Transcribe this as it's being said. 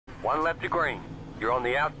One lap to green. You're on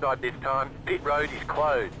the outside this time. Pit road is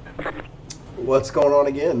closed. What's going on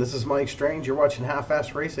again? This is Mike Strange. You're watching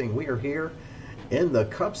Half-Assed Racing. We are here in the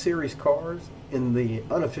Cup Series cars in the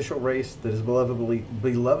unofficial race that is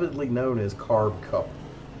belovedly known as Carb Cup,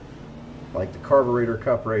 like the Carburetor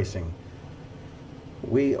Cup Racing.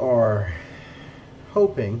 We are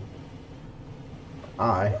hoping,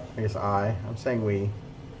 I'm saying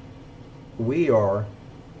we are,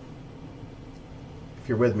 if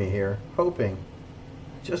you're with me here, hoping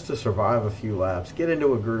just to survive a few laps, get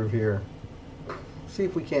into a groove here, see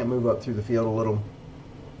if we can't move up through the field a little,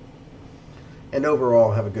 and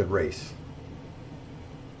overall have a good race.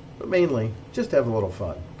 But mainly, just have a little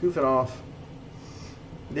fun, goofing off.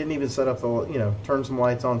 Didn't even set up the, turn some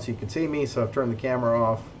lights on so you could see me, so I've turned the camera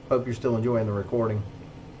off. Hope you're still enjoying the recording.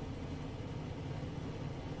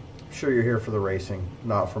 I'm sure you're here for the racing,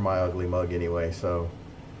 not for my ugly mug anyway, so.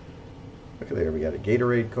 Look at there, we got a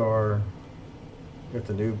Gatorade car. Got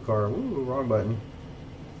the noob car. Ooh, wrong button.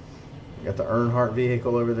 We got the Earnhardt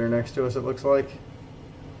vehicle over there next to us, it looks like.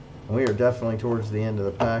 And we are definitely towards the end of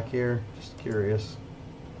the pack here. Just curious.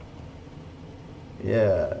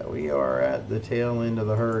 Yeah, we are at the tail end of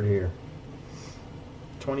the herd here.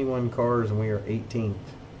 21 cars and we are 18th.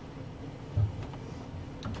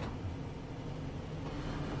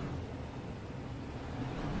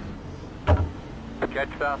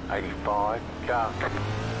 Jetstar 85 car.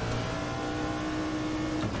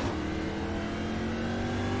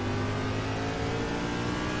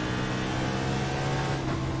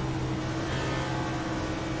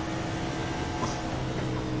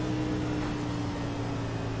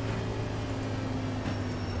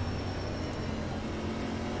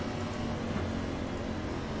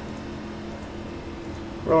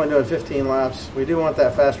 We're only doing 15 laps. We do want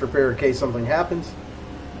that fast repair in case something happens.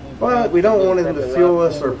 But we don't want him to fuel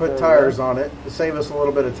us or put tires on it to save us a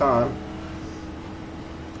little bit of time.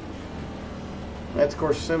 That's, of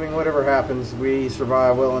course, assuming whatever happens, we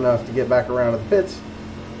survive well enough to get back around to the pits.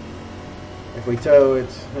 If we tow,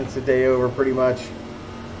 it's a day over pretty much.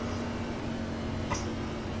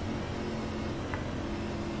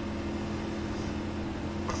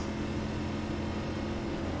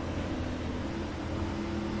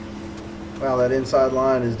 Wow, that inside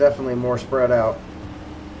line is definitely more spread out.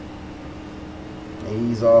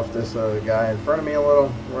 Ease off this guy in front of me a little.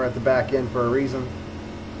 We're at the back end for a reason.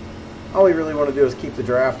 All we really want to do is keep the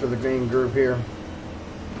draft of the green groove here.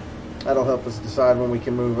 That'll help us decide when we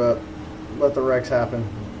can move up. Let the wrecks happen.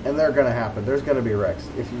 And they're going to happen. There's going to be wrecks.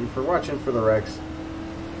 If you're watching for the wrecks,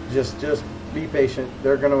 just be patient.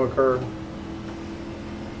 They're going to occur.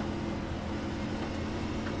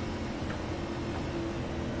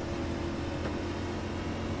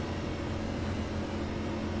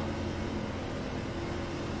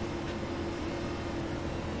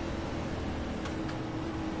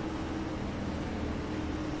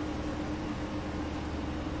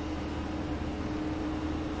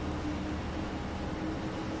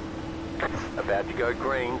 About to go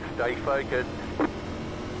green, stay focused.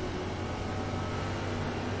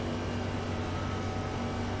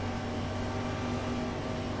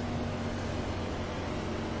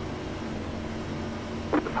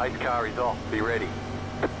 The pace car is off, be ready.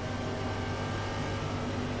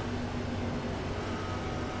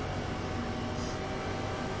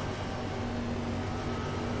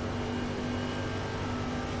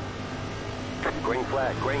 Green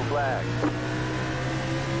flag, green flag.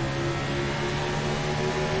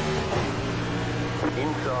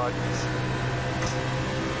 Inside.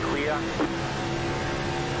 Clear.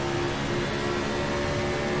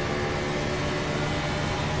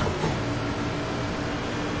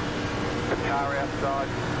 The car outside.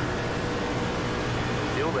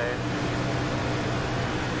 Still there.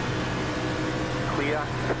 Clear.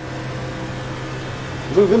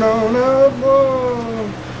 Moving on up,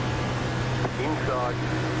 whoa. Inside.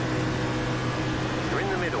 You're in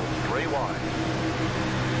the middle, 3 wide.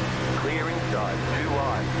 Clear inside, 2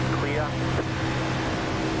 wide, clear.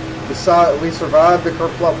 We survived the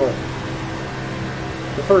kerfluffle.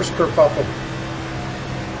 The first kerfuffle.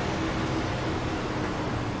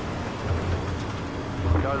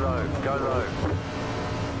 Go low, go low.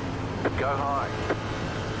 Go high.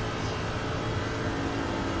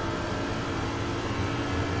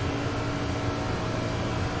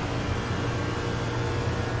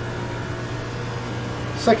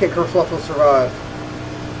 Second kerfluffle survived.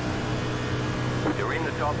 You're in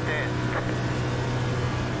the top 10.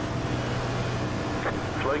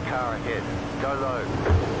 Slow car ahead. Go low.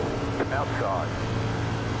 Outside.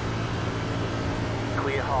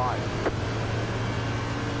 Clear high.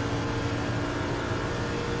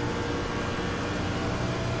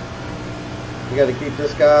 We got to keep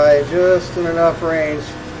this guy just in enough range.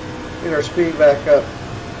 Get our speed back up.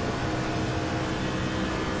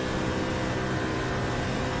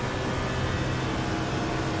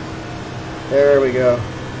 There we go.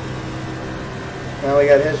 Now we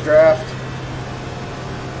got his draft.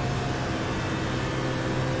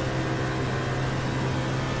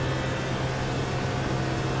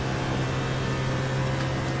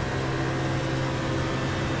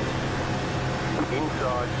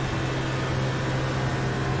 Inside.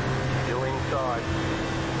 Still inside.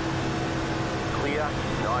 Clear,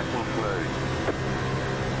 nice and smooth.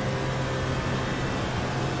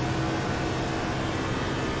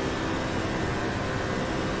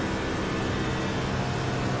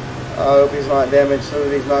 I hope he's not damaged so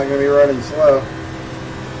that he's not going to be running slow.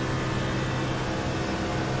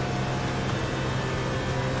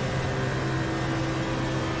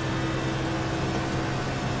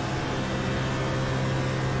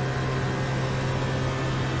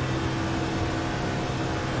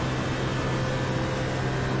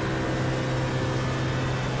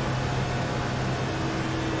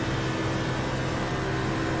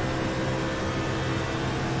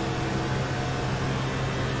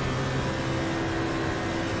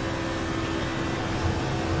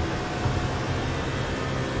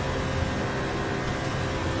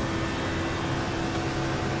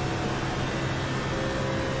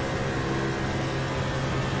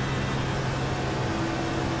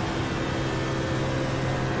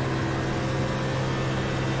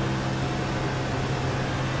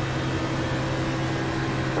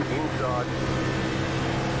 Inside.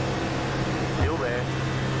 Still there.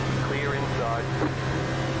 Clear inside.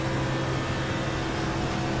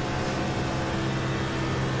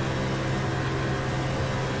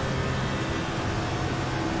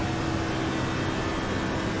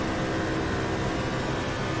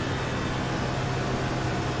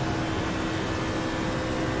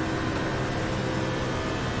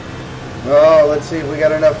 Oh, let's see if we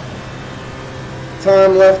got enough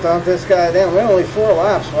time left on this guy. Damn, we're only 4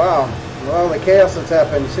 laps. Wow. Well, the chaos that's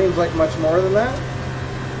happened seems like much more than that.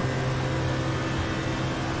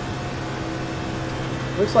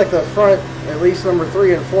 Looks like the front, at least number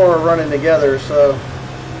 3 and 4, are running together, so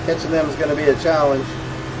catching them is going to be a challenge.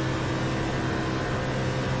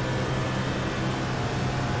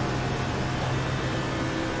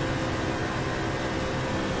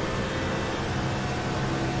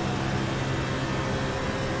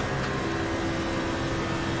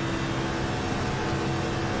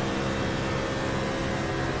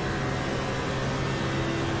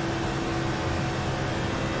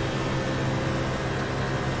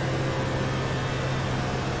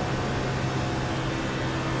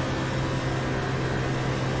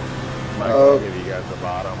 I'll give you guys the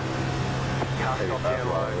bottom. Cut off down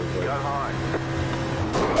low. Go high.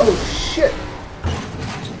 Oh, shit.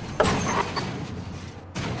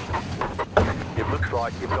 It looks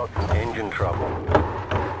like you've got some engine trouble.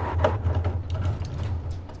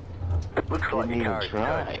 Looks like your car is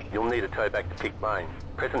toast. You'll need a tow back to Tick Main.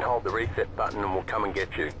 Press and hold the reset button and we'll come and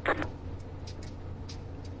get you.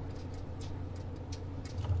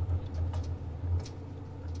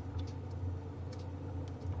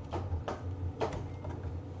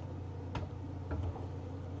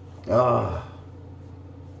 Ah.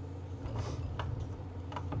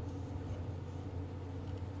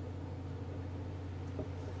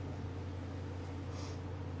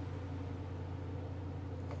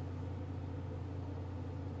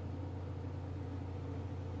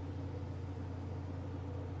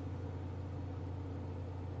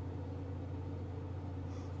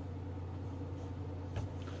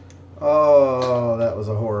 Oh, that was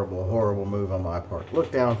a horrible, horrible move on my part.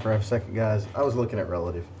 Look down for a second, guys. I was looking at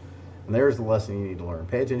relative. And there's the lesson you need to learn.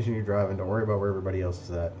 Pay attention to your driving. Don't worry about where everybody else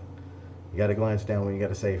is at. You got to glance down when you got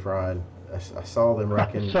a safe ride. I saw them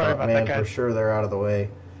wrecking. Sorry about man, that, for guys. sure they're out of the way.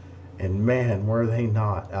 And man, were they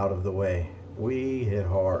not out of the way. We hit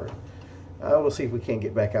hard. We'll see if we can't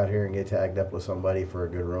get back out here and get tagged up with somebody for a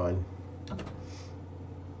good run.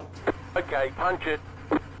 Okay, punch it.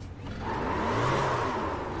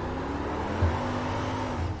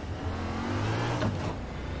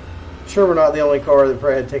 Sure, we're not the only car that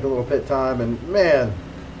probably had to take a little pit time, and man,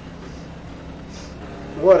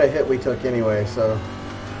 what a hit we took anyway. So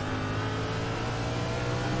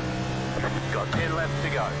Got 10 laps to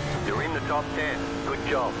go. You're in the top 10. Good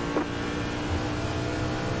job.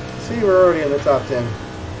 see, we're already in the top 10.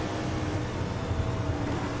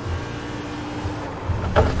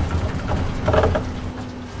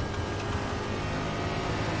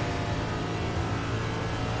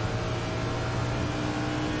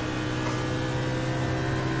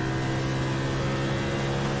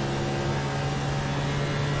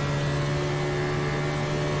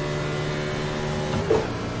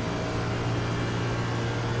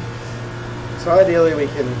 So ideally we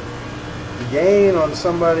can gain on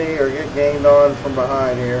somebody or get gained on from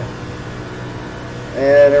behind here.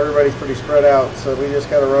 And everybody's pretty spread out, so we just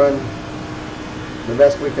got to run the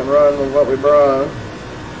best we can run with what we brought.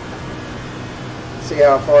 See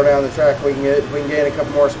how far down the track we can get. If we can gain a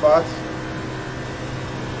couple more spots.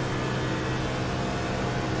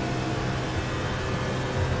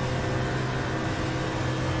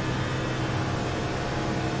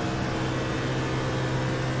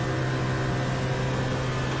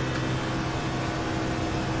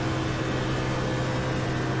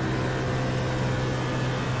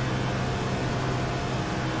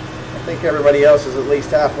 I think everybody else is at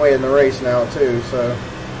least halfway in the race now too, so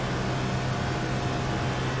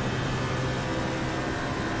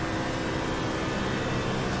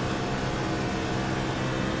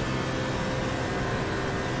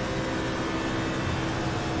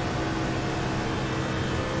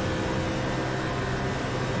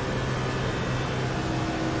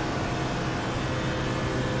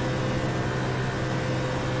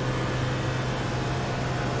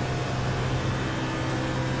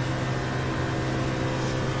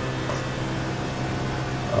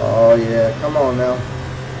oh yeah, come on now.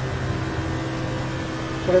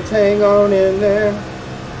 Let's hang on in there.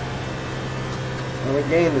 And we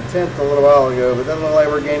gained the 10th a little while ago, but doesn't look like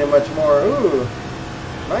we're gaining much more. Ooh,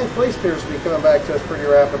 9th place appears to be coming back to us pretty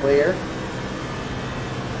rapidly here.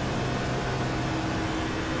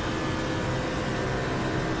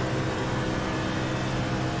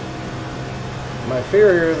 My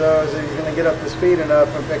fear here though is that he's going to get up to speed enough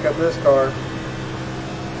and pick up this car.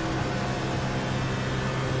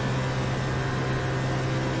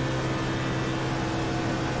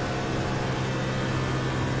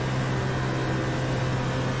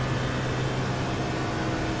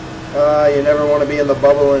 You never want to be in the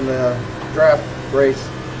bubble in a draft race.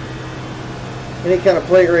 Any kind of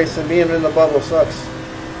plate racing, being in the bubble sucks.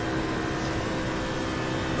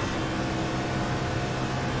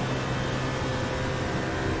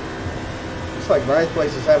 Looks like 9th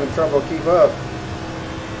place is having trouble keep up.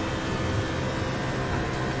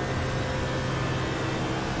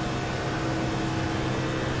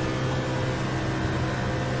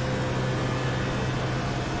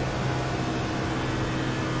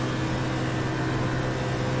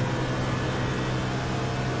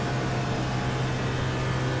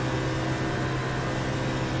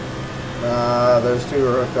 Those two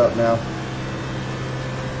are hooked up now.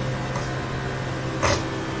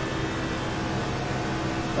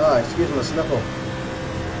 Ah, excuse my sniffle.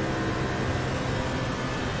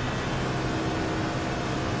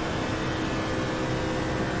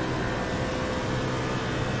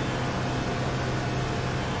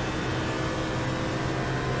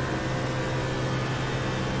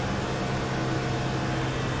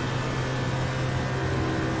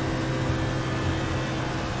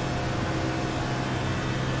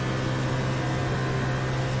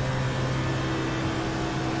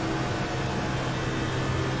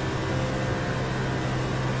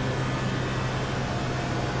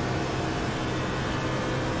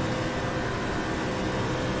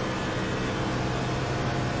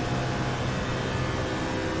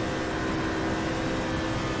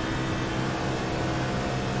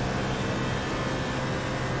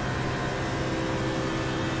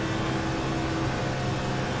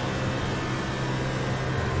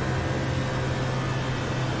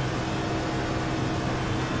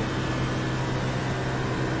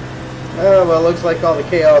 Well, it looks like all the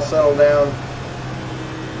chaos settled down.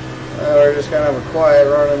 We're just going to have a quiet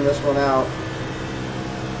running this one out.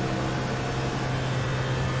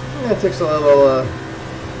 It takes a little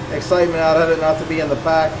excitement out of it not to be in the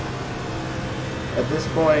pack. At this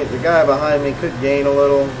point, the guy behind me could gain a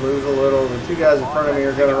little, lose a little. The two guys in front of me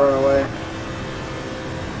are going to run away.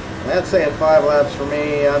 That's saying 5 laps for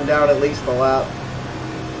me. I'm down at least a lap.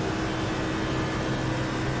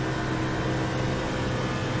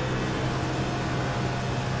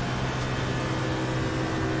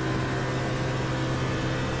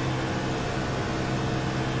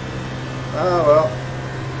 Oh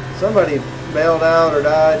well, somebody bailed out or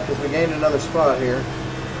died because we gained another spot here.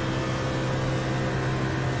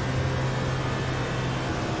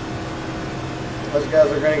 Those guys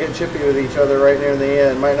are going to get chippy with each other right near the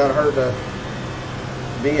end. Might not hurt to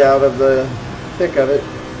be out of the thick of it.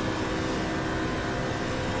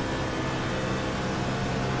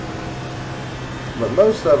 But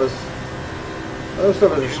most of us are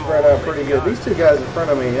spread out pretty good. These two guys in front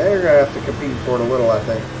of me, they're going to have to compete for it a little, I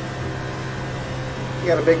think. You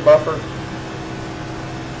got a big buffer.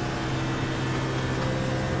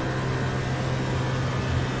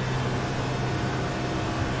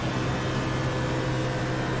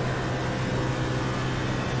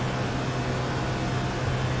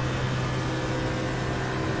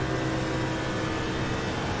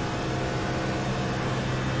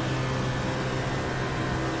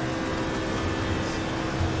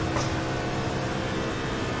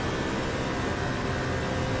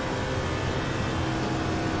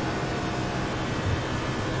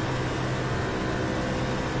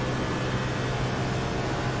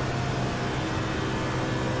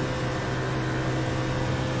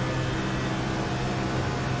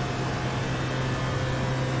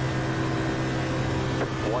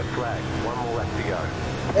 flag. One more lap to go.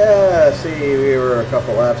 Yeah, see, we were a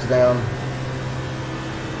couple laps down.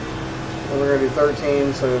 And we're going to do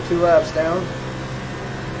 13, so 2 laps down.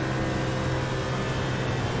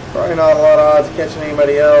 Probably not a lot of odds of catching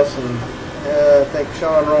anybody else, and I think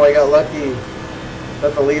Sean Roy got lucky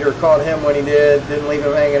that the leader caught him when he did, didn't leave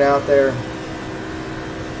him hanging out there.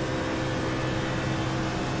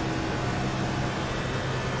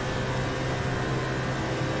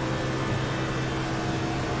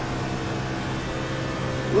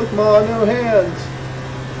 Look, Ma, no hands.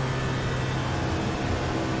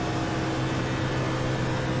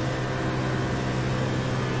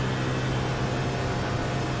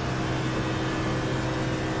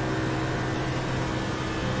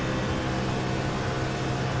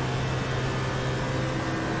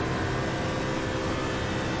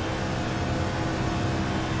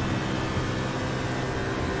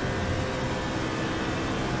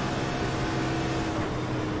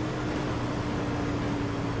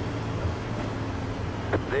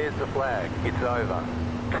 There's the flag. It's over.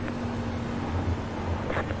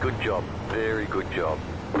 Good job. Very good job.